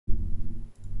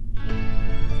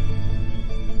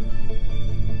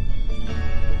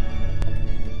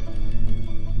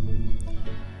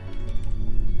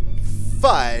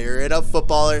Fire it up,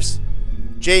 footballers.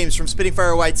 James from Spitting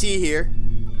Fire YT here,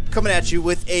 coming at you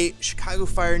with a Chicago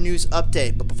Fire news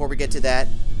update. But before we get to that,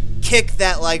 kick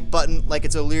that like button like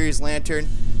it's O'Leary's lantern.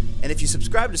 And if you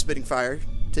subscribe to Spitting Fire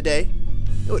today,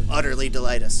 it would utterly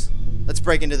delight us. Let's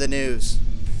break into the news.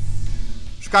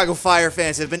 Chicago Fire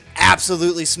fans have been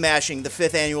absolutely smashing the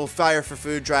 5th annual Fire for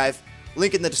Food drive.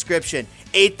 Link in the description.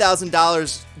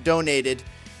 $8,000 donated,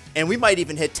 and we might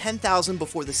even hit $10,000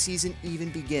 before the season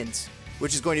even begins,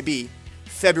 which is going to be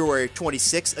February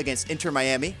 26th against Inter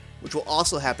Miami, which will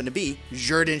also happen to be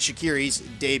Xherdan Shaqiri's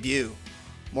debut.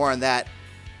 More on that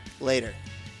later.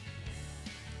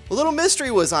 A little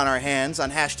mystery was on our hands on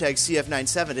hashtag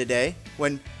CF97 today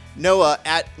when Noah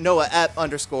at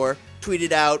Noah_ep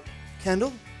tweeted out,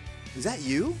 "Kendall, is that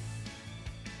you?"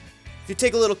 If you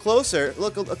take a closer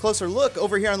look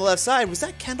over here on the left side, was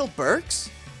that Kendall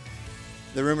Burks?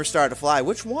 The rumors started to fly.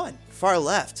 Which one? Far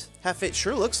left. It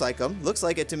sure looks like him. Looks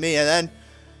like it to me. And then,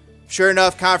 sure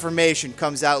enough, confirmation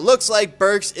comes out. Looks like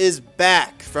Burks is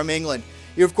back from England.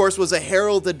 He, of course, was a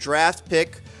heralded draft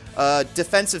pick,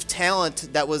 defensive talent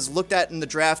that was looked at in the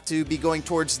draft to be going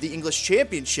towards the English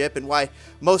Championship, and why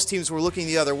most teams were looking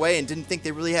the other way and didn't think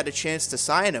they really had a chance to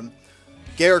sign him.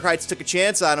 Garrick Heights took a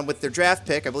chance on him with their draft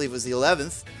pick, I believe it was the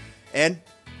 11th, and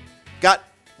got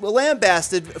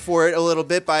lambasted for it a little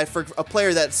bit for a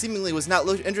player that seemingly was not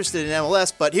interested in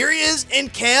MLS, but here he is in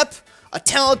camp, a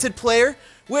talented player,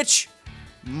 which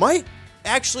might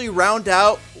actually round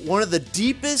out one of the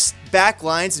deepest back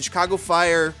lines in Chicago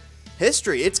Fire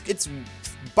history. It's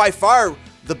by far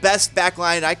the best back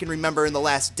line I can remember in the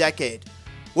last decade.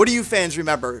 What do you fans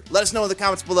remember? Let us know in the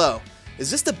comments below.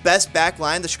 Is this the best back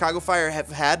line the Chicago Fire have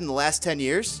had in the last 10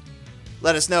 years?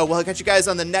 Let us know. We'll catch you guys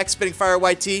on the next Spitting Fire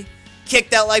YT.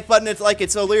 Kick that like button like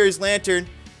it's O'Leary's lantern.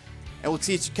 And we'll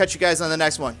catch you guys on the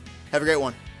next one. Have a great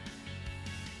one.